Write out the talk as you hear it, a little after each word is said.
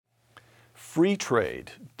free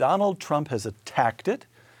trade. Donald Trump has attacked it,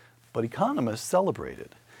 but economists celebrate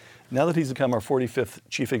it. Now that he's become our 45th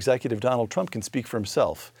chief executive, Donald Trump can speak for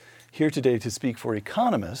himself. Here today to speak for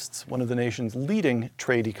economists, one of the nation's leading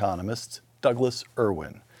trade economists, Douglas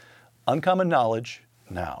Irwin. Uncommon Knowledge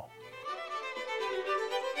now.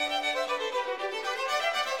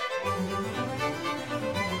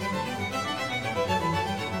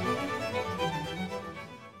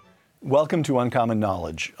 Welcome to Uncommon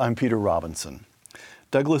Knowledge. I'm Peter Robinson.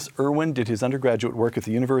 Douglas Irwin did his undergraduate work at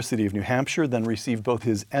the University of New Hampshire, then received both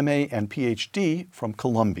his MA and PhD from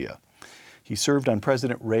Columbia. He served on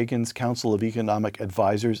President Reagan's Council of Economic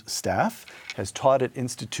Advisors staff, has taught at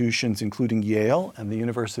institutions including Yale and the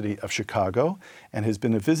University of Chicago, and has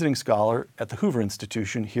been a visiting scholar at the Hoover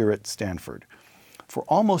Institution here at Stanford. For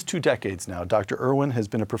almost 2 decades now, Dr. Irwin has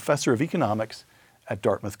been a professor of economics at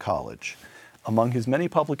Dartmouth College. Among his many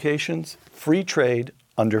publications, Free Trade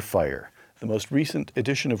Under Fire, the most recent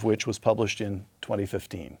edition of which was published in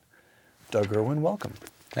 2015. Doug Irwin, welcome.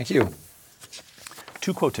 Thank you.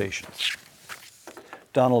 2 quotations.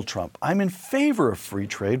 Donald Trump, I'm in favor of free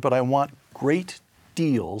trade, but I want great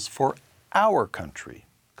deals for our country,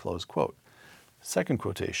 close quote. Second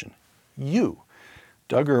quotation, you,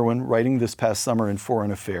 Doug Irwin, writing this past summer in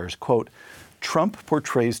Foreign Affairs, quote, Trump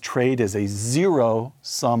portrays trade as a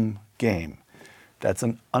zero-sum game. That's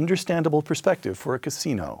an understandable perspective for a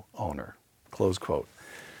casino owner, close quote.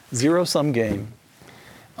 Zero-sum game,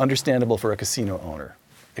 understandable for a casino owner.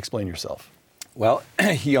 Explain yourself. Well,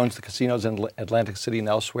 he owns the casinos in Atlantic City and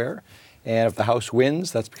elsewhere, and if the house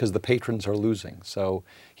wins, that's because the patrons are losing. So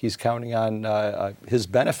he's counting on his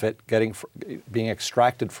benefit being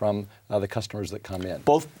extracted from the customers that come in.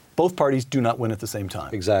 Both parties do not win at the same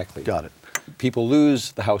time. Exactly. Got it. People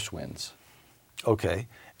lose, the house wins. Okay.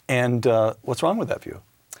 And what's wrong with that view?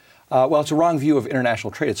 Well, it's a wrong view of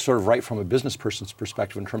international trade. It's sort of right from a business person's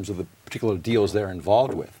perspective in terms of the particular deals they're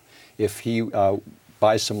involved with. If he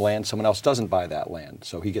buys some land, someone else doesn't buy that land,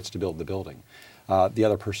 so he gets to build the building. The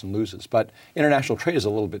other person loses. But international trade is a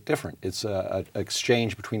little bit different. It's an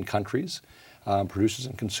exchange between countries, producers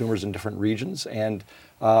and consumers in different regions, and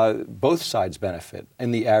both sides benefit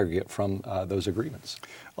in the aggregate from those agreements.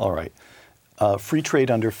 All right. Free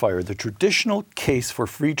trade under fire. The traditional case for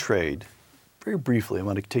free trade, very briefly, I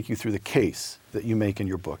want to take you through the case that you make in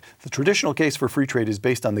your book. The traditional case for free trade is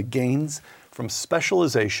based on the gains from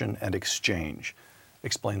specialization and exchange.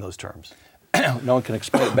 Explain those terms. No one can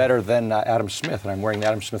explain it better than Adam Smith, and I'm wearing the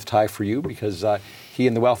Adam Smith tie for you because he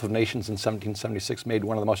in The Wealth of Nations in 1776 made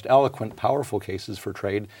one of the most eloquent, powerful cases for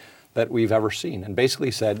trade that we've ever seen, and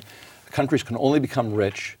basically said countries can only become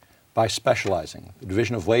rich by specializing. The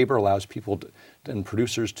division of labor allows people and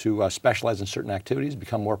producers to specialize in certain activities,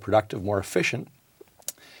 become more productive, more efficient,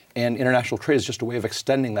 and international trade is just a way of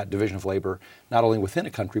extending that division of labor, not only within a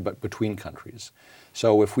country, but between countries.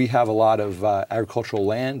 So if we have a lot of agricultural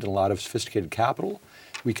land and a lot of sophisticated capital,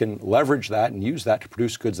 we can leverage that and use that to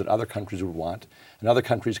produce goods that other countries would want. And other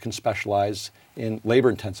countries can specialize in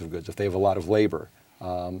labor-intensive goods if they have a lot of labor.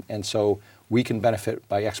 And so we can benefit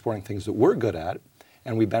by exporting things that we're good at,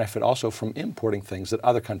 and we benefit also from importing things that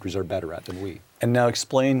other countries are better at than we. And now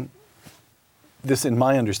explain this in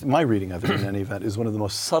my reading of it in any event is one of the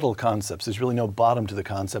most subtle concepts. There's really no bottom to the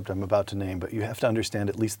concept I'm about to name, but you have to understand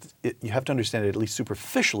it at least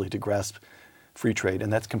superficially to grasp free trade,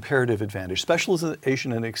 and that's comparative advantage.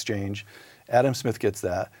 Specialization and exchange, Adam Smith gets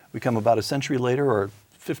that. We come about a century later or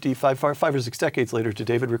 5 or 6 decades later to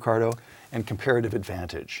David Ricardo and comparative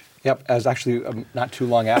advantage. Yep, as actually not too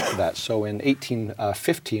long after that. So in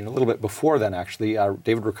 1815, a little bit before then actually,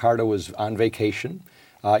 David Ricardo was on vacation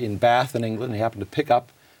in Bath in England. He happened to pick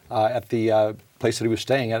up at the place that he was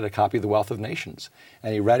staying at a copy of The Wealth of Nations.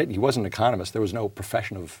 And he read it. He wasn't an economist. There was no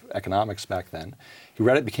profession of economics back then. He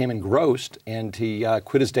read it, became engrossed, and he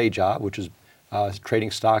quit his day job, which is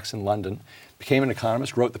trading stocks in London, became an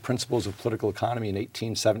economist, wrote The Principles of Political Economy in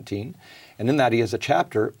 1817. And in that he has a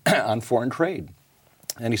chapter on foreign trade.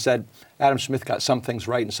 And he said, Adam Smith got some things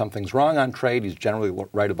right and some things wrong on trade. He's generally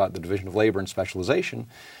right about the division of labor and specialization.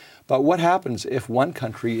 But what happens if one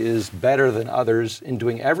country is better than others in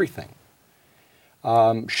doing everything?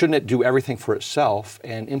 Shouldn't it do everything for itself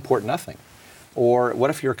and import nothing? Or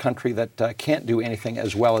what if you're a country that can't do anything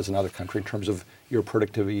as well as another country in terms of your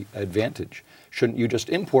productivity advantage? Shouldn't you just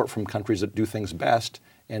import from countries that do things best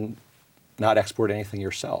and not export anything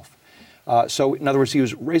yourself? So in other words, he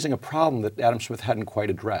was raising a problem that Adam Smith hadn't quite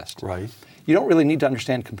addressed. Right. You don't really need to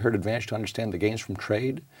understand comparative advantage to understand the gains from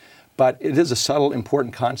trade, but it is a subtle,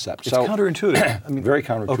 important concept. It's counterintuitive. I mean, very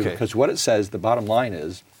counterintuitive, okay. Because what it says, the bottom line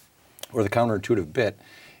is, or the counterintuitive bit,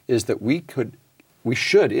 is that we could we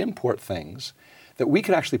should import things that we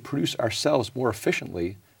could actually produce ourselves more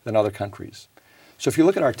efficiently than other countries. So if you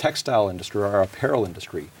look at our textile industry or our apparel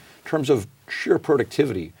industry, in terms of sheer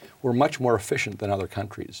productivity, we're much more efficient than other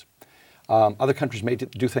countries. Other countries may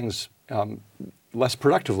do things less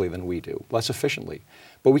productively than we do, less efficiently,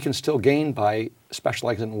 but we can still gain by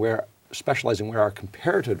specializing where our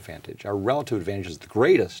comparative advantage, our relative advantage is the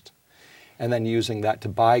greatest, and then using that to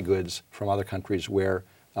buy goods from other countries where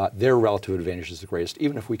their relative advantage is the greatest,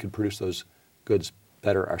 even if we could produce those goods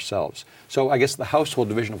better ourselves. So I guess the household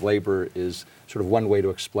division of labor is sort of one way to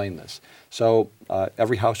explain this. So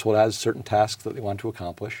every household has certain tasks that they want to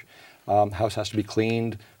accomplish. House has to be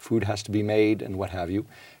cleaned, food has to be made, and what have you.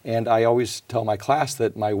 And I always tell my class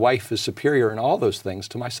that my wife is superior in all those things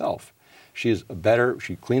to myself. She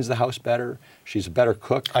cleans the house better, she's a better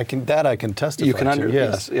cook. I can testify you can to,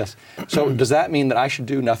 yes. So does that mean that I should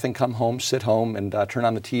do nothing, come home, sit home, and turn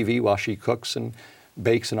on the TV while she cooks and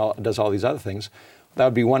bakes and does all these other things? That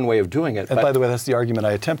would be one way of doing it. And by the way, that's the argument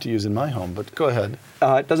I attempt to use in my home, but go ahead.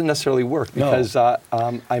 It doesn't necessarily work because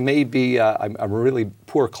I may be, I'm a really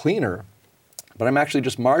poor cleaner, but I'm actually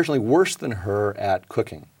just marginally worse than her at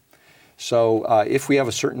cooking. So if we have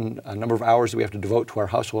a certain number of hours that we have to devote to our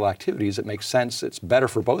household activities, it makes sense, it's better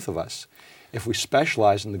for both of us if we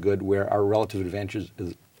specialize in the good where our relative advantage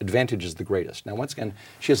is the greatest. Now, once again,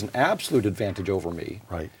 she has an absolute advantage over me.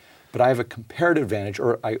 Right. But I have a comparative advantage,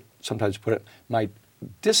 or I sometimes put it, my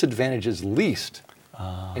disadvantage is least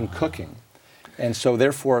in cooking. And so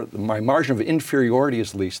therefore, my margin of inferiority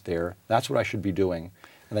is least there. That's what I should be doing.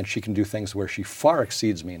 And then she can do things where she far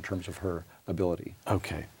exceeds me in terms of her ability.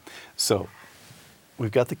 Okay. So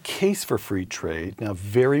we've got the case for free trade. Now,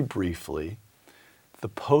 very briefly, the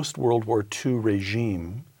post-World War II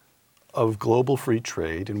regime of global free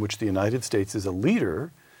trade, in which the United States is a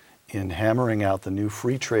leader in hammering out the new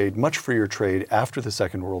free trade, much freer trade after the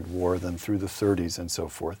Second World War than through the 30s and so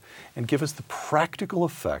forth, and give us the practical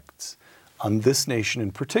effects on this nation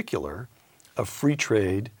in particular of free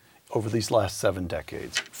trade over these last 7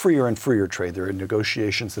 decades. Freer and freer trade. There are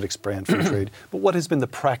negotiations that expand free trade, but what has been the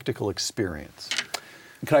practical experience?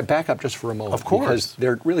 Can I back up just for a moment? Of course. Because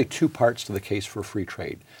there are really 2 parts to the case for free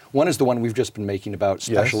trade. One is the one we've just been making about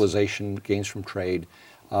specialization, gains from trade.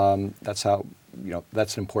 That's how,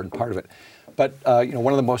 that's an important part of it. But,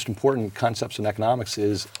 one of the most important concepts in economics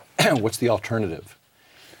is what's the alternative?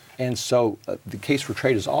 And so the case for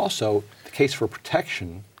trade is also the case for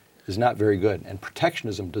protection is not very good. And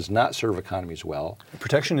protectionism does not serve economies well.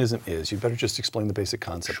 Protectionism is, you better just explain the basic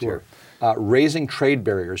concept here. Raising trade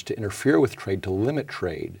barriers to interfere with trade, to limit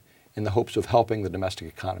trade in the hopes of helping the domestic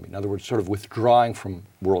economy. In other words, sort of withdrawing from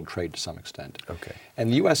world trade to some extent. Okay.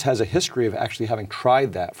 And the U.S. has a history of actually having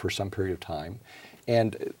tried that for some period of time.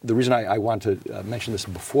 And the reason I want to mention this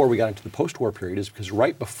before we got into the post-war period is because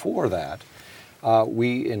right before that,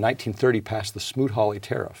 we in 1930 passed the Smoot-Hawley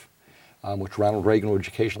tariff, which Ronald Reagan would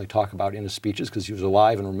occasionally talk about in his speeches because he was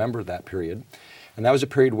alive and remembered that period. And that was a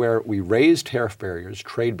period where we raised tariff barriers,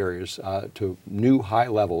 trade barriers, to new high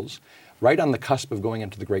levels, right on the cusp of going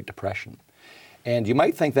into the Great Depression. And you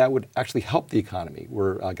might think that would actually help the economy.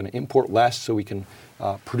 We're going to import less so we can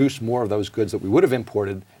produce more of those goods that we would have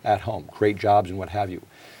imported at home, create jobs and what have you.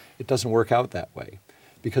 It doesn't work out that way.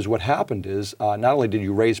 Because what happened is not only did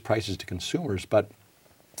you raise prices to consumers, but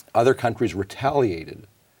other countries retaliated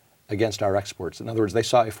against our exports. In other words, they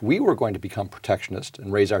saw if we were going to become protectionist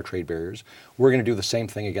and raise our trade barriers, we're going to do the same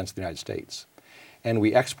thing against the United States. And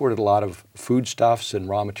we exported a lot of foodstuffs and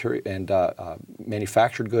raw material and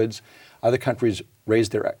manufactured goods. Other countries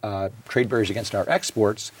raised their trade barriers against our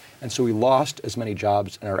exports, and so we lost as many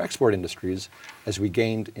jobs in our export industries as we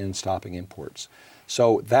gained in stopping imports.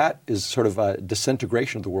 So that is sort of a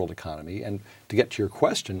disintegration of the world economy. And to get to your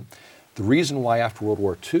question, the reason why after World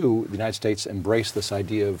War II the United States embraced this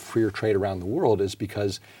idea of freer trade around the world is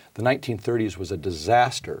because the 1930s was a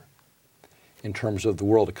disaster in terms of the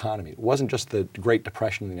world economy. It wasn't just the Great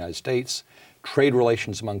Depression in the United States. Trade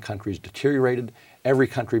relations among countries deteriorated. Every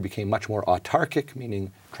country became much more autarkic,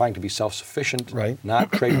 meaning trying to be self-sufficient,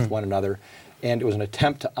 not trade with one another. And it was an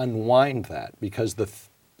attempt to unwind that because the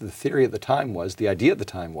theory at the time was, the idea at the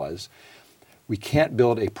time was, we can't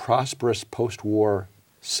build a prosperous post-war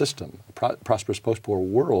system, a prosperous post-war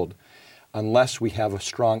world, unless we have a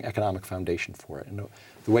strong economic foundation for it. And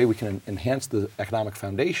the way we can enhance the economic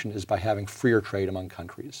foundation is by having freer trade among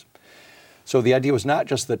countries. So the idea was not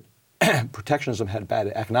just that protectionism had bad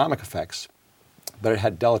economic effects, but it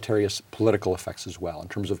had deleterious political effects as well in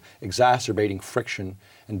terms of exacerbating friction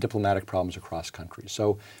and diplomatic problems across countries.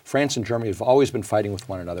 So France and Germany have always been fighting with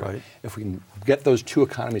one another. If we can get those 2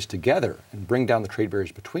 economies together and bring down the trade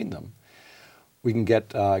barriers between them, we can get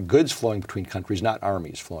goods flowing between countries, not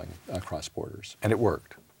armies flowing across borders. And it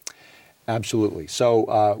worked. Absolutely.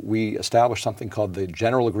 So we established something called the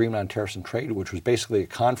General Agreement on Tariffs and Trade, which was basically a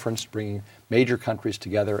conference bringing major countries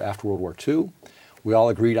together after World War II. We all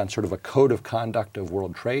agreed on sort of a code of conduct of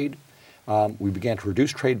world trade. We began to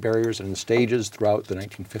reduce trade barriers in stages throughout the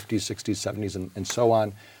 1950s, 60s, 70s, and so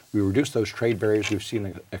on. We reduced those trade barriers. We've seen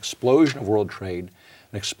an explosion of world trade,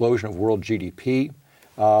 an explosion of world GDP,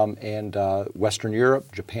 and Western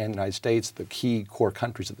Europe, Japan, United States, the key core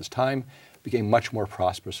countries at this time, became much more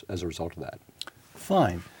prosperous as a result of that.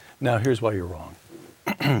 Fine. Now, here's why you're wrong.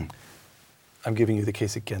 I'm giving you the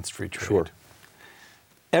case against free trade. Sure.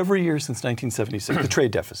 Every year since 1976, the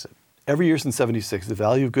trade deficit, every year since 76, the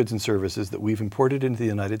value of goods and services that we've imported into the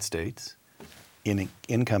United States, in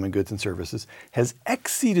income and goods and services, has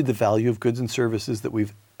exceeded the value of goods and services that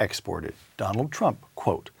we've exported. Donald Trump,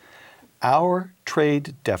 quote, "Our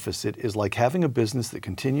trade deficit is like having a business that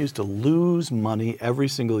continues to lose money every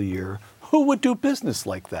single year. Who would do business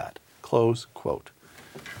like that?" Close quote.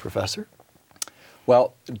 Professor?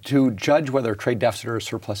 Well, to judge whether a trade deficit or a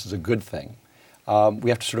surplus is a good thing, we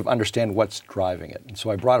have to sort of understand what's driving it. And so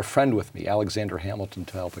I brought a friend with me, Alexander Hamilton,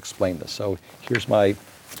 to help explain this. So here's my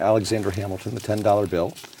Alexander Hamilton, the $10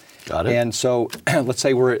 bill. Got it. And so let's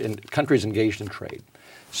say we're in countries engaged in trade.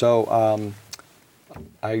 So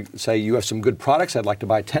I say you have some good products. I'd like to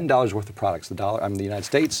buy $10 worth of products. I'm in the United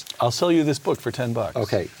States. I'll sell you this book for $10.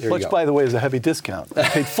 Okay, there you Which, go. by the way, is a heavy discount. I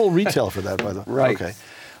paid full retail for that, by the way. Right. Okay.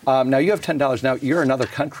 Now you have $10. Now you're another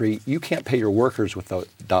country. You can't pay your workers with the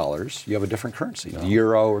dollars. You have a different currency, the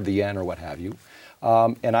euro or the yen or what have you.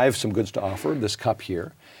 And I have some goods to offer, this cup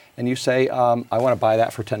here. And you say, I want to buy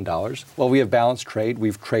that for $10. Well, we have balanced trade.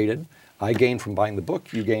 We've traded. I gain from buying the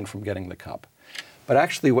book. You gain from getting the cup. But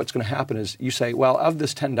actually what's going to happen is you say, well, of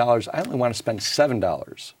this $10, I only want to spend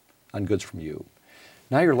 $7 on goods from you.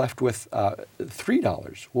 Now you're left with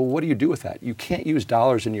 $3. Well, what do you do with that? You can't use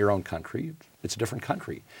dollars in your own country. It's a different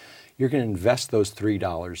country. You're going to invest those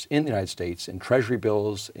 $3 in the United States in treasury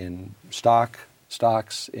bills, in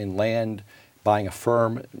stocks, in land, buying a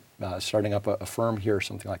firm, starting up a firm here or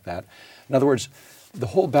something like that. In other words, the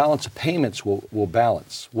whole balance of payments will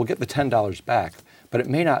balance. We'll get the $10 back, but it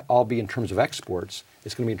may not all be in terms of exports.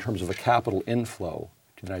 It's going to be in terms of a capital inflow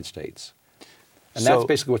to the United States. And that's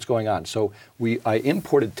basically what's going on. So I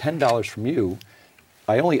imported $10 from you.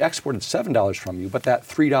 I only exported $7 from you, but that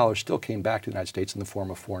 $3 still came back to the United States in the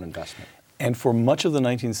form of foreign investment. And for much of the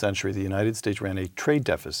 19th century, the United States ran a trade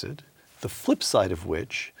deficit, the flip side of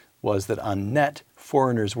which was that on net,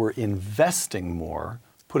 foreigners were investing more,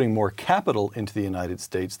 putting more capital into the United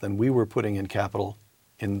States than we were putting in capital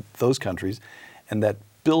in those countries, and that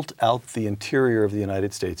built out the interior of the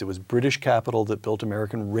United States. It was British capital that built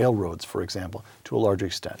American railroads, for example, to a large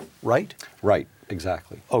extent, right? Right,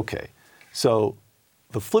 exactly. Okay. So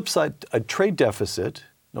the flip side, a trade deficit,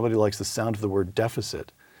 nobody likes the sound of the word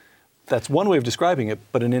deficit. That's one way of describing it,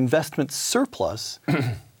 but an investment surplus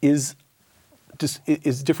is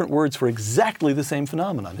different words for exactly the same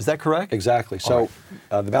phenomenon. Is that correct? Exactly. So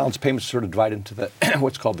the balance of payments are sort of divided into the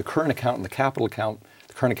what's called the current account and the capital account.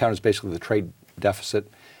 The current account is basically the trade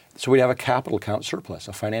deficit. So we have a capital account surplus,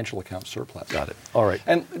 a financial account surplus. Got it. All right.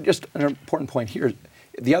 And just an important point here,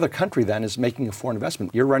 the other country then is making a foreign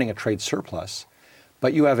investment. You're running a trade surplus,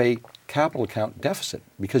 but you have a capital account deficit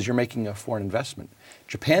because you're making a foreign investment.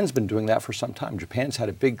 Japan's been doing that for some time. Japan's had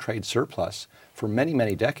a big trade surplus for many,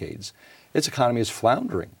 many decades. Its economy is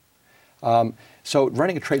floundering. So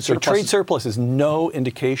running a trade surplus... So trade surplus is no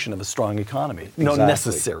indication of a strong economy. Exactly. No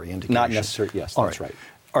necessary indication. Not necessary, yes, All that's right.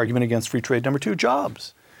 Argument against free trade number 2,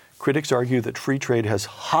 jobs. Critics argue that free trade has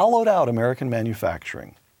hollowed out American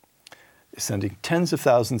manufacturing, sending tens of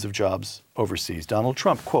thousands of jobs overseas. Donald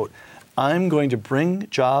Trump, quote, "I'm going to bring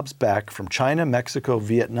jobs back from China, Mexico,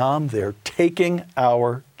 Vietnam. They're taking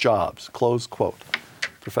our jobs," close quote.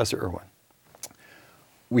 Professor Irwin.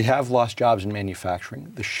 We have lost jobs in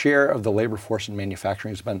manufacturing. The share of the labor force in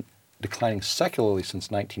manufacturing has been declining secularly since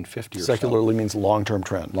 1950 or so. Secularly means long-term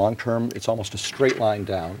trend. Long term, it's almost a straight line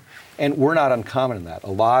down. And we're not uncommon in that. A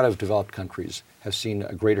lot of developed countries have seen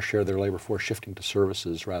a greater share of their labor force shifting to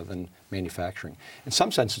services rather than manufacturing. In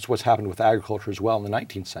some sense, it's what's happened with agriculture as well in the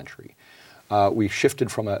 19th century. We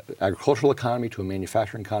shifted from an agricultural economy to a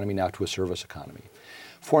manufacturing economy, now to a service economy.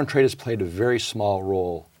 Foreign trade has played a very small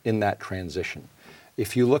role in that transition.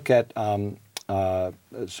 If you look at, the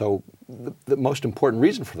most important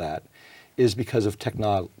reason for that is because of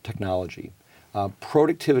technology.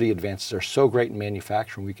 Productivity advances are so great in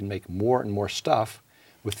manufacturing, we can make more and more stuff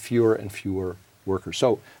with fewer and fewer workers.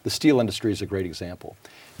 So the steel industry is a great example.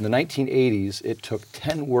 In the 1980s, it took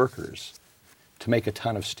 10 workers to make a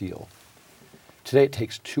ton of steel. Today it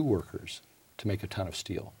takes 2 workers to make a ton of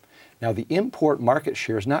steel. Now the import market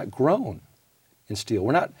share has not grown in steel.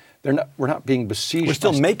 We're not being besieged. We're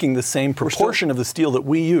still making the same proportion of the steel that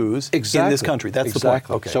we use in this country. That's the point.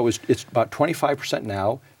 Okay. So it's about 25%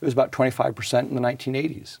 now. It was about 25% in the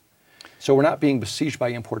 1980s. So we're not being besieged by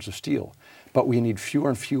imports of steel, but we need fewer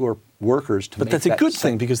and fewer workers to make that. But that's a good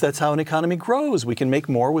thing, because that's how an economy grows. We can make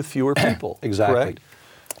more with fewer people. Exactly. Correct?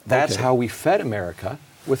 That's how we fed America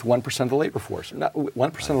with 1% of the labor force. Not 1%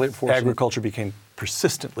 of the labor force. Agriculture became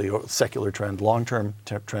persistently a secular trend, long-term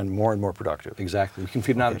trend, more and more productive. Exactly. We can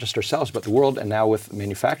feed not just ourselves, but the world, and now with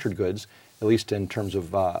manufactured goods, at least in terms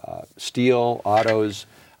of steel, autos,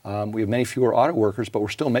 we have many fewer auto workers, but we're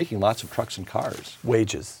still making lots of trucks and cars.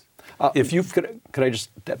 Wages. If you could I just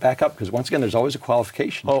back up? Because once again, there's always a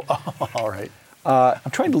qualification. Oh, all right.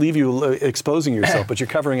 I'm trying to leave you exposing yourself, but you're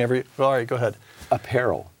covering all right, go ahead.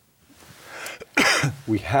 Apparel.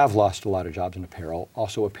 We have lost a lot of jobs in apparel.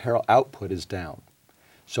 Also, apparel output is down.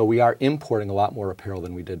 So we are importing a lot more apparel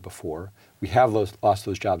than we did before. We have lost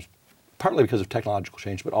those jobs partly because of technological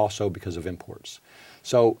change, but also because of imports.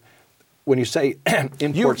 So when you say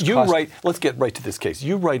imports you write, let's get right to this case.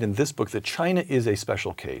 You write in this book that China is a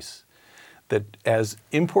special case, that as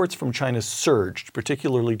imports from China surged,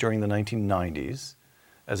 particularly during the 1990s,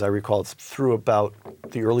 as I recall, it's through about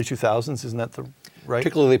the early 2000s, isn't that right?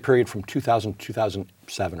 Particularly the period from 2000 to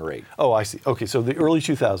 2007 or 8. Oh, I see. Okay, so the early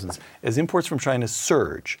 2000s, as imports from China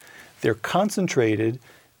surge, they're concentrated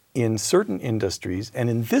in certain industries, and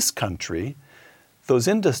in this country, those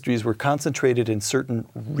industries were concentrated in certain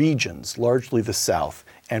regions, largely the South,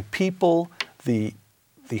 and people, the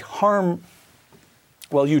harm,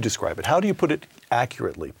 well, you describe it. How do you put it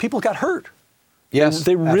accurately? People got hurt. Yes,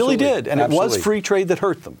 they really did, and absolutely. It was free trade that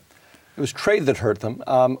hurt them. It was trade that hurt them.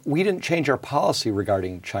 We didn't change our policy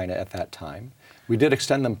regarding China at that time. We did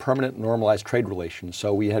extend them permanent normalized trade relations,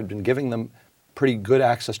 so we had been giving them pretty good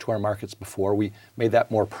access to our markets before. We made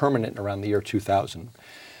that more permanent around the year 2000.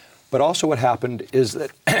 But also what happened is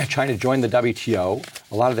that China joined the WTO.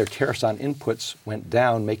 A lot of their tariffs on inputs went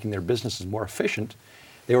down, making their businesses more efficient.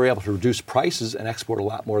 They were able to reduce prices and export a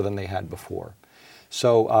lot more than they had before.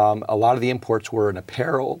 So a lot of the imports were in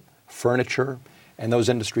apparel, furniture, and those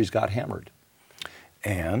industries got hammered.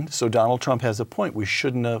 And so Donald Trump has a point. We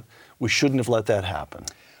shouldn't have let that happen.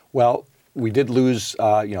 Well, we did lose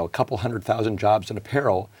a couple 100,000 jobs in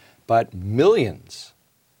apparel, but millions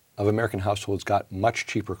of American households got much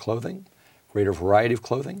cheaper clothing, greater variety of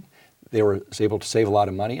clothing. They were able to save a lot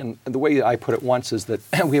of money. And the way I put it once is that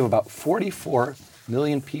we have about 44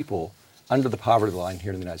 million people under the poverty line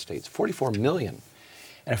here in the United States. 44 million.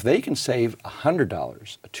 And if they can save $100,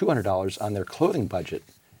 $200 on their clothing budget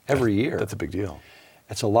every year, that's a big deal.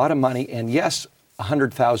 It's a lot of money. And yes,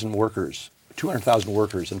 100,000 workers, 200,000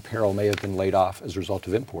 workers in apparel may have been laid off as a result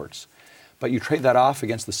of imports. But you trade that off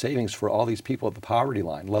against the savings for all these people at the poverty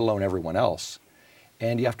line, let alone everyone else.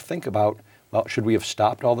 And you have to think about, well, should we have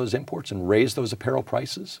stopped all those imports and raised those apparel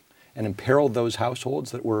prices and imperiled those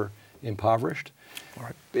households that were impoverished? All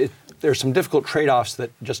right. There's some difficult trade-offs that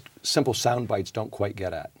just simple sound bites don't quite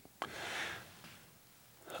get at.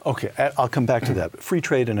 Okay, I'll come back to that. But free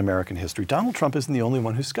trade in American history. Donald Trump isn't the only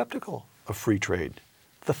one who's skeptical of free trade.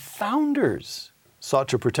 The founders sought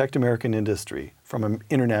to protect American industry from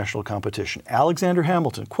international competition. Alexander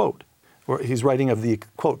Hamilton, quote, he's writing of the,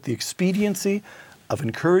 quote, the expediency of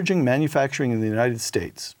encouraging manufacturing in the United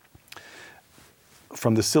States.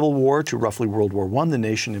 From the Civil War to roughly World War I, the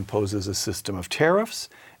nation imposes a system of tariffs,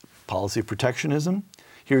 policy of protectionism.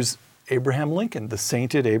 Here's Abraham Lincoln, the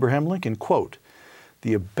sainted Abraham Lincoln, quote,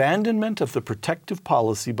 the abandonment of the protective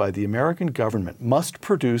policy by the American government must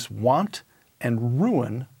produce want and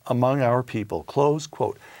ruin among our people, close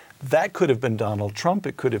quote. That could have been Donald Trump.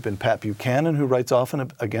 It could have been Pat Buchanan, who writes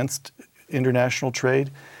often against international trade.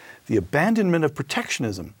 The abandonment of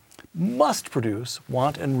protectionism must produce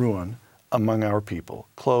want and ruin among our people,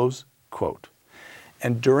 close quote.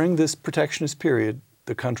 And during this protectionist period,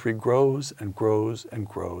 the country grows and grows and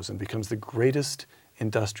grows and becomes the greatest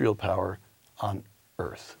industrial power on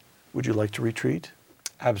earth. Would you like to retreat?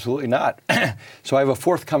 Absolutely not. So I have a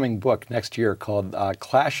forthcoming book next year called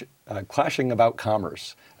Clashing About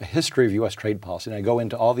Commerce, a history of U.S. trade policy. And I go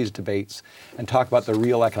into all these debates and talk about the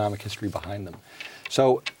real economic history behind them.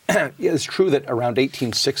 So it's true that around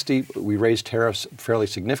 1860, we raised tariffs fairly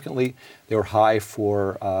significantly. They were high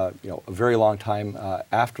for a very long time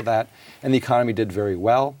after that, and the economy did very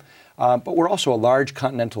well. But we're also a large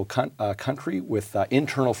continental country with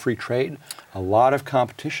internal free trade, a lot of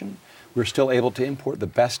competition. We're still able to import the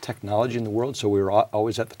best technology in the world, so we were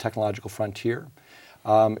always at the technological frontier.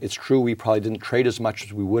 It's true we probably didn't trade as much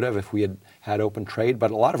as we would have if we had had open trade,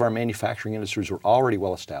 but a lot of our manufacturing industries were already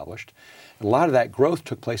well established. And a lot of that growth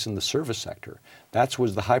took place in the service sector. That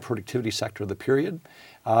was the high productivity sector of the period.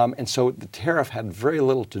 And so the tariff had very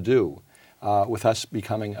little to do with us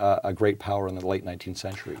becoming a great power in the late 19th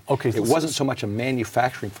century. Okay, it wasn't so much a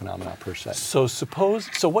manufacturing phenomenon per se. So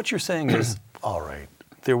what you're saying is, all right,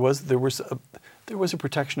 there was a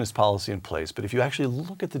protectionist policy in place, but if you actually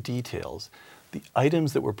look at the details, the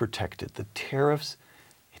items that were protected, the tariffs,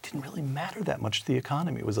 it didn't really matter that much to the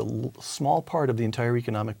economy. It was a small part of the entire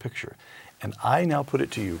economic picture. And I now put it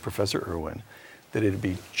to you, Professor Irwin, that it'd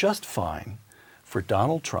be just fine for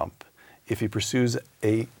Donald Trump if he pursues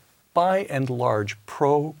a by and large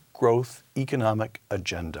pro-growth economic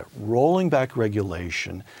agenda, rolling back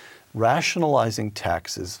regulation, rationalizing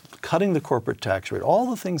taxes, cutting the corporate tax rate, all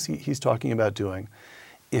the things he's talking about doing,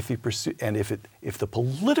 if the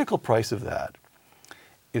political price of that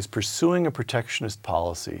is pursuing a protectionist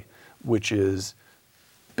policy, which is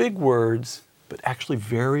big words, but actually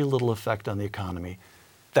very little effect on the economy,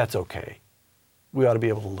 that's okay. We ought to be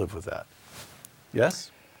able to live with that.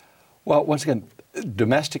 Yes? Well, once again,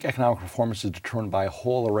 domestic economic performance is determined by a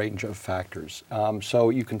whole range of factors. So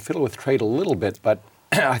you can fiddle with trade a little bit, but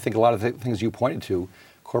I think a lot of the things you pointed to,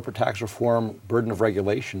 corporate tax reform, burden of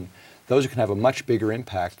regulation, those can have a much bigger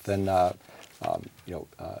impact than a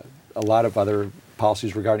lot of other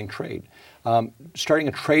policies regarding trade. Starting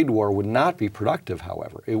a trade war would not be productive,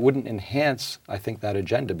 however. It wouldn't enhance, I think, that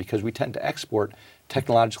agenda because we tend to export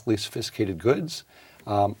technologically sophisticated goods,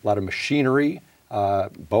 a lot of machinery,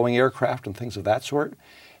 Boeing aircraft and things of that sort.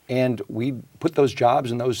 And we put those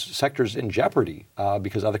jobs in those sectors in jeopardy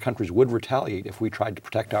because other countries would retaliate if we tried to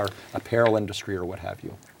protect our apparel industry or what have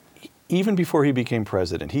you. Even before he became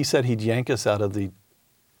president, he said he'd yank us out of the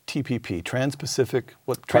TPP, Trans-Pacific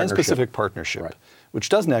Partnership, right, which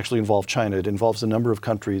doesn't actually involve China. It involves a number of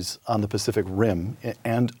countries on the Pacific Rim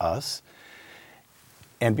and us.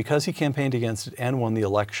 And because he campaigned against it and won the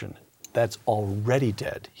election, that's already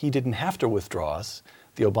dead. He didn't have to withdraw us.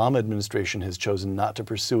 The Obama administration has chosen not to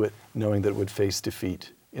pursue it, knowing that it would face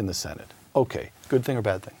defeat in the Senate. Okay, good thing or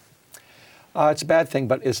bad thing? It's a bad thing,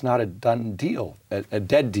 but it's not a done deal, a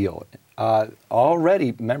dead deal.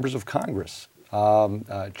 Already, members of Congress,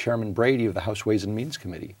 Chairman Brady of the House Ways and Means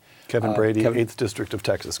Committee, Kevin Brady, 8th District of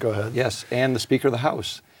Texas. Go ahead. Yes, and the Speaker of the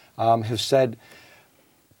House have said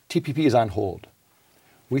TPP is on hold.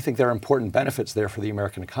 We think there are important benefits there for the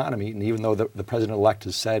American economy, and even though the President-elect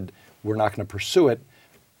has said we're not going to pursue it,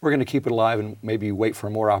 we're going to keep it alive and maybe wait for a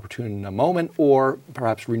more opportune moment or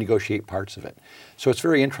perhaps renegotiate parts of it. So it's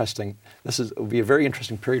very interesting. Will be a very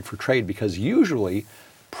interesting period for trade because usually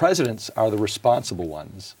presidents are the responsible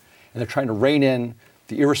ones, and they're trying to rein in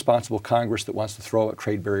the irresponsible Congress that wants to throw out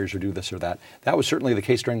trade barriers or do this or that. That was certainly the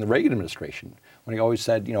case during the Reagan administration, when he always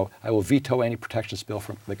said, I will veto any protectionist bill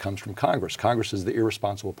that comes from Congress. Congress is the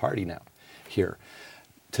irresponsible party now here.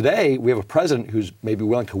 Today, we have a president who's maybe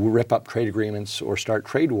willing to rip up trade agreements or start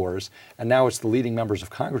trade wars, and now it's the leading members of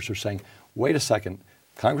Congress who are saying, wait a second,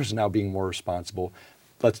 Congress is now being more responsible.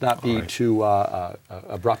 Let's not be too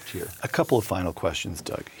abrupt here. A couple of final questions,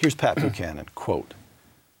 Doug. Here's Pat Buchanan, quote,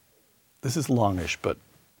 this is longish, but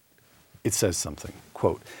it says something.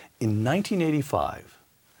 Quote, in 1985,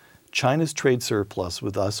 China's trade surplus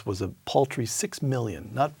with us was a paltry 6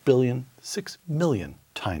 million, not billion, 6 million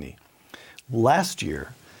tiny. Last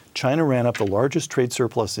year, China ran up the largest trade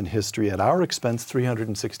surplus in history at our expense,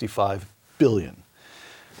 365 billion.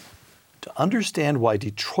 To understand why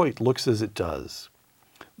Detroit looks as it does,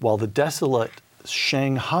 while the desolate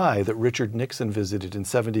Shanghai that Richard Nixon visited in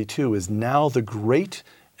 '72 is now the great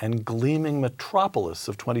and gleaming metropolis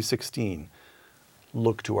of 2016,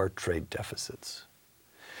 look to our trade deficits.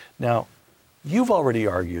 Now, you've already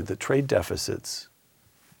argued that trade deficits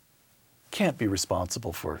can't be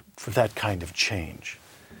responsible for that kind of change.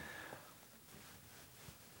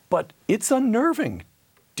 But it's unnerving.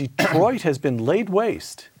 Detroit has been laid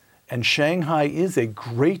waste, and Shanghai is a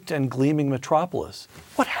great and gleaming metropolis.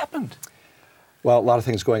 What happened? Well, a lot of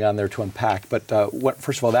things going on there to unpack, but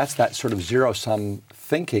first of all, that's that sort of zero-sum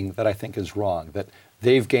thinking that I think is wrong, that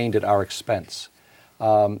they've gained at our expense.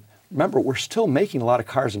 Remember, we're still making a lot of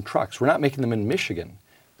cars and trucks. We're not making them in Michigan.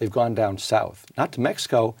 They've gone down south, not to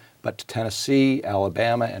Mexico, but to Tennessee,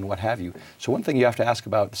 Alabama, and what have you. So one thing you have to ask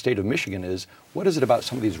about the state of Michigan is, what is it about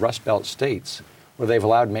some of these Rust Belt states where they've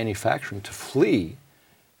allowed manufacturing to flee,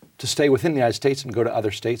 to stay within the United States and go to other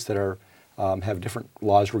states that are have different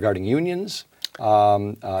laws regarding unions,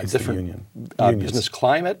 different business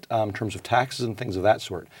climate in terms of taxes and things of that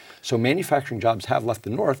sort. So manufacturing jobs have left the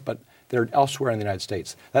North, but They're elsewhere in the United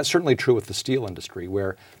States. That's certainly true with the steel industry,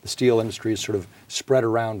 where the steel industry is sort of spread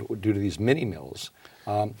around due to these mini mills.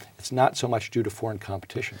 It's not so much due to foreign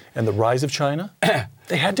competition. And the rise of China?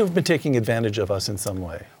 They had to have been taking advantage of us in some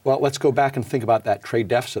way. Well, let's go back and think about that trade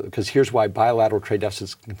deficit, because here's why bilateral trade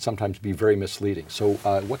deficits can sometimes be very misleading. So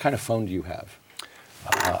what kind of phone do you have?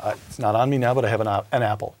 It's not on me now, but I have an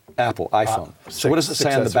Apple. Apple, iPhone. So what does it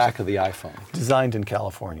say on the back of the iPhone? Designed in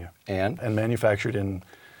California. And manufactured in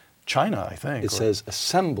China, I think. It says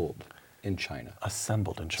assembled in China.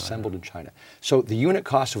 Assembled in China. Assembled in China. So the unit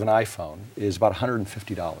cost of an iPhone is about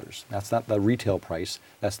 $150. That's not the retail price.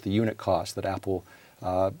 That's the unit cost that Apple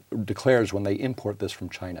declares when they import this from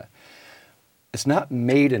China. It's not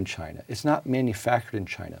made in China. It's not manufactured in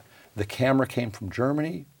China. The camera came from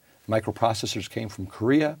Germany. Microprocessors came from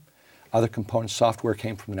Korea. Other components, software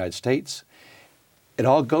came from the United States. It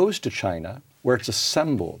all goes to China where it's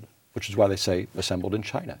assembled, which is why they say assembled in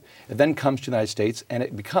China. It then comes to the United States and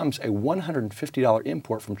it becomes a $150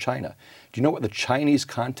 import from China. Do you know what the Chinese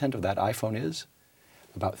content of that iPhone is?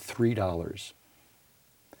 About $3.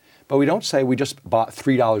 But we don't say we just bought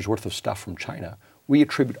 $3 worth of stuff from China. We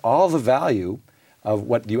attribute all the value of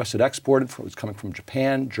what the U.S. had exported, was coming from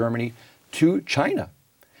Japan, Germany, to China,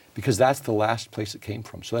 because that's the last place it came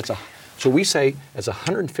from. So we say as a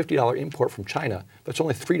 $150 import from China, that's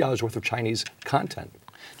only $3 worth of Chinese content.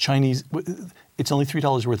 It's only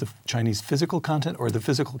 $3 worth of Chinese physical content, or the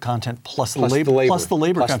physical content plus the Plus labor the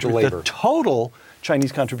labor. The total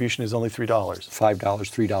Chinese contribution is only $3. $5,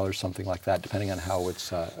 $3, something like that, depending on how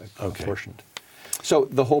it's apportioned. So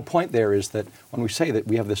the whole point there is that when we say that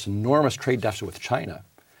we have this enormous trade deficit with China,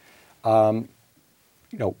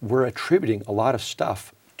 we're attributing a lot of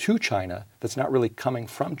stuff to China that's not really coming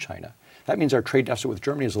from China. That means our trade deficit with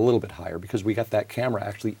Germany is a little bit higher because we got that camera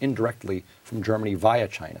actually indirectly from Germany via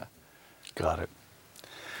China. Got it.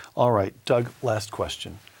 All right, Doug, last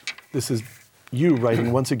question. This is you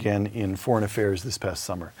writing once again in Foreign Affairs this past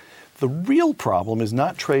summer. The real problem is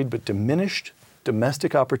not trade, but diminished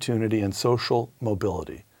domestic opportunity and social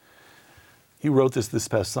mobility. You wrote this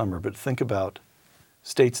past summer, but think about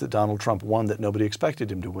states that Donald Trump won that nobody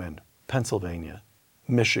expected him to win. Pennsylvania,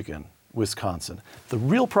 Michigan, Wisconsin. The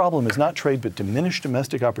real problem is not trade, but diminished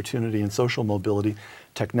domestic opportunity and social mobility.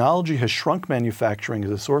 Technology has shrunk manufacturing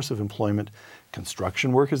as a source of employment.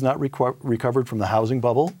 Construction work has not recovered from the housing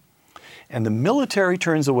bubble. And the military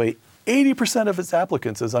turns away 80% of its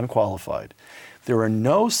applicants as unqualified. There are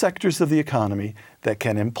no sectors of the economy that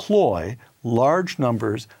can employ large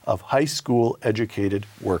numbers of high school educated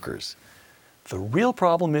workers. The real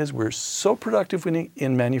problem is we're so productive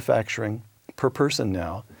in manufacturing per person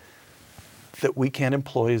now that we can't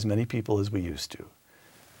employ as many people as we used to.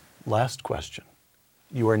 Last question.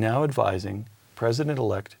 You are now advising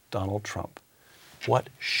President-elect Donald Trump. What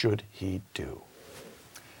should he do?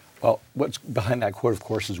 Well, what's behind that quote, of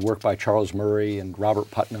course, is work by Charles Murray and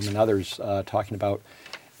Robert Putnam and others talking about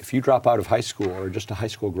if you drop out of high school or just a high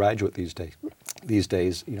school graduate these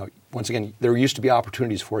days, once again, there used to be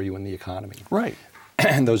opportunities for you in the economy. Right.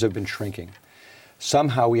 And those have been shrinking.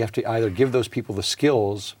 Somehow we have to either give those people the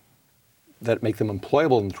skills that make them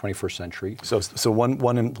employable in the 21st century. So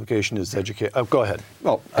one implication is education. Oh, go ahead.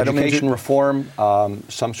 Well, education reform,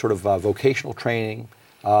 some sort of vocational training,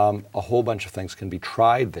 a whole bunch of things can be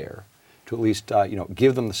tried there to at least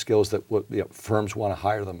give them the skills that firms want to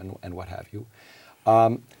hire them and what have you.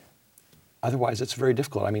 Otherwise, it's very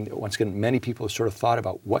difficult. I mean, once again, many people have sort of thought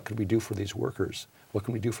about what could we do for these workers? What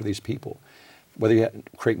can we do for these people? Whether you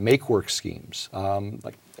create make-work schemes,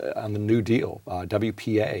 like on the New Deal,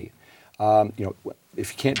 WPA.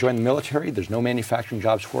 If you can't join the military, there's no manufacturing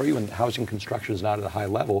jobs for you, and housing construction is not at a high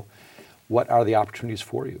level. What are the opportunities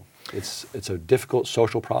for you? It's a difficult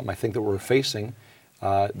social problem, I think, that we're facing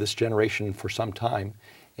this generation for some time.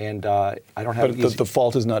 And I don't have. But the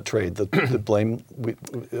fault is not trade. The blame,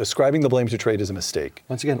 ascribing the blame to trade is a mistake.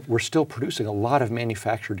 Once again, we're still producing a lot of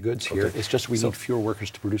manufactured goods here. Okay. It's just we need fewer workers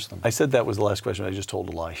to produce them. I said that was the last question. I just told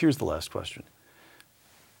a lie. Here's the last question.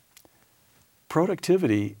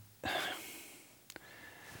 Productivity,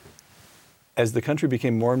 as the country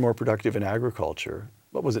became more and more productive in agriculture,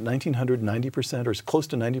 what was it, 1900, 90% or close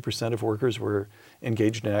to 90% of workers were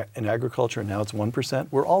engaged in agriculture, and now it's 1%.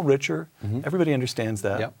 We're all richer. Mm-hmm. Everybody understands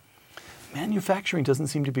that. Yep. Manufacturing doesn't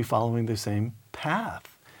seem to be following the same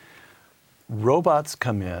path. Robots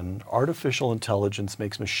come in, artificial intelligence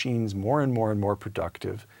makes machines more and more and more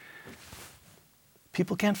productive.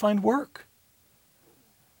 People can't find work.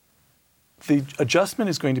 The adjustment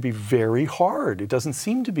is going to be very hard. It doesn't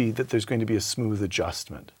seem to be that there's going to be a smooth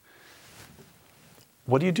adjustment.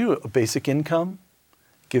 What do? A basic income?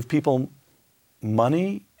 Give people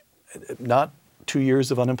money not 2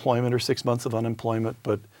 years of unemployment or 6 months of unemployment,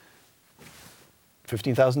 but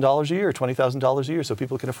 $15,000 a year, $20,000 a year, so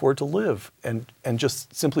people can afford to live, and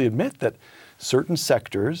just simply admit that certain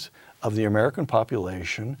sectors of the American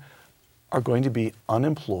population are going to be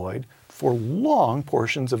unemployed for long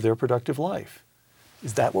portions of their productive life.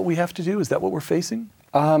 Is that what we have to do? Is that what we're facing?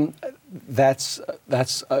 That's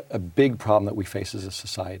a big problem that we face as a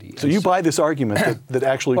society. So you buy this argument that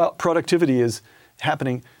actually productivity is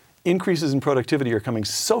happening, increases in productivity are coming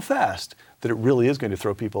so fast that it really is going to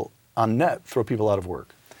throw people out of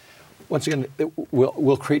work. Once again,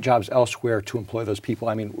 we'll create jobs elsewhere to employ those people.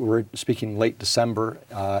 I mean, we're speaking late December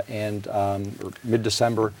or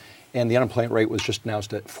mid-December, and the unemployment rate was just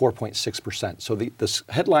announced at 4.6%. So this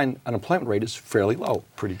headline unemployment rate is fairly low.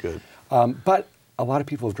 Pretty good. But a lot of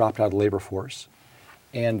people have dropped out of the labor force,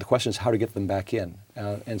 and the question is how to get them back in.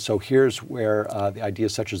 And so here's where the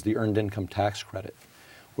ideas such as the earned income tax credit,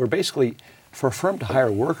 where basically for a firm to hire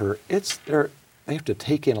a worker, they have to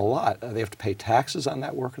take in a lot. They have to pay taxes on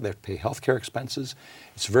that worker. They have to pay health care expenses.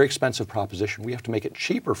 It's a very expensive proposition. We have to make it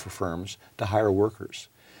cheaper for firms to hire workers.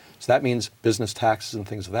 So that means business taxes and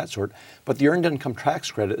things of that sort. But the earned income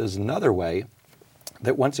tax credit is another way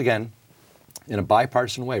that, once again, in a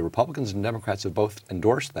bipartisan way, Republicans and Democrats have both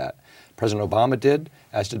endorsed that. President Obama did,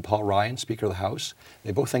 as did Paul Ryan, Speaker of the House.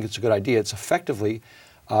 They both think it's a good idea. It's effectively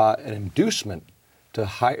an inducement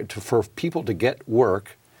for people to get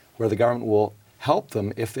work where the government will help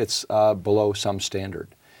them if it's below some standard.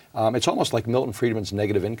 It's almost like Milton Friedman's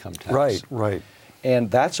negative income tax. Right.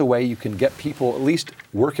 And that's a way you can get people at least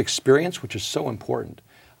work experience, which is so important,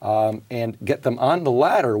 and get them on the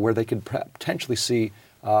ladder where they could potentially see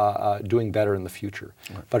doing better in the future.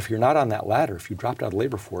 Right. But if you're not on that ladder, if you dropped out of the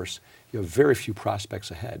labor force, you have very few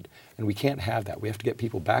prospects ahead. And we can't have that. We have to get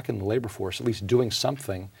people back in the labor force, at least doing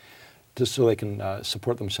something, just so they can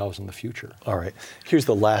support themselves in the future. All right. Here's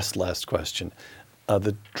the last question.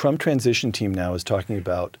 The Trump transition team now is talking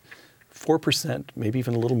about 4%, maybe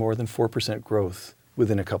even a little more than 4% growth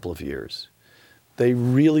within a couple of years. They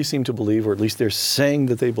really seem to believe, or at least they're saying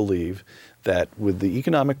that they believe, that with the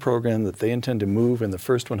economic program that they intend to move in the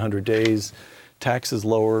first 100 days, taxes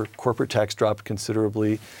lower, corporate tax dropped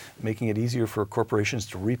considerably, making it easier for corporations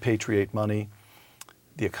to repatriate money,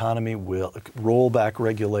 the economy will roll back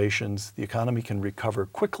regulations, the economy can recover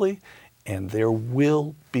quickly, and there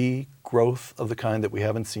will be growth of the kind that we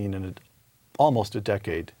haven't seen in almost a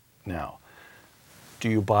decade now. Do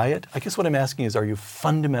you buy it? I guess what I'm asking is, are you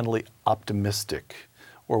fundamentally optimistic,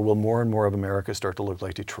 or will more and more of America start to look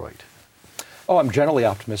like Detroit? Oh, I'm generally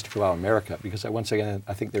optimistic about America because, once again,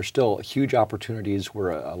 I think there's still huge opportunities.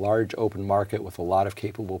 We're a large open market with a lot of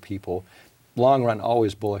capable people. Long run,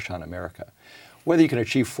 always bullish on America. Whether you can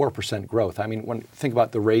achieve 4% growth, I mean, think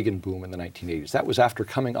about the Reagan boom in the 1980s. That was after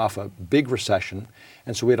coming off a big recession,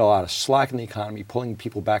 and so we had a lot of slack in the economy, pulling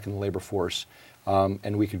people back in the labor force,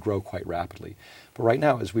 and we could grow quite rapidly. But right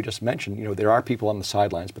now, as we just mentioned, there are people on the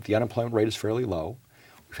sidelines, but the unemployment rate is fairly low.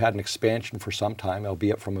 We've had an expansion for some time,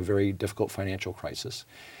 albeit from a very difficult financial crisis.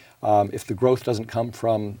 If the growth doesn't come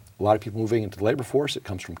from a lot of people moving into the labor force, it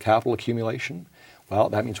comes from capital accumulation. Well,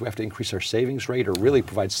 that means we have to increase our savings rate or really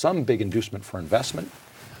provide some big inducement for investment,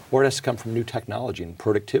 or it has to come from new technology and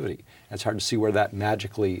productivity. And it's hard to see where that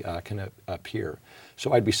magically can appear.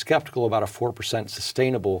 So I'd be skeptical about a 4%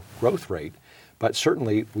 sustainable growth rate, but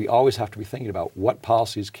certainly we always have to be thinking about what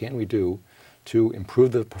policies can we do to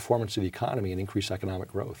improve the performance of the economy and increase economic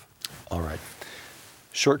growth. All right.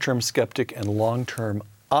 Short-term skeptic and long-term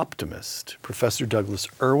optimist, Professor Douglas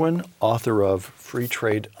Irwin, author of Free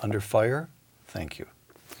Trade Under Fire. Thank you.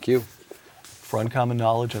 Thank you. For Uncommon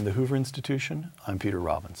Knowledge and the Hoover Institution, I'm Peter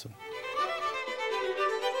Robinson.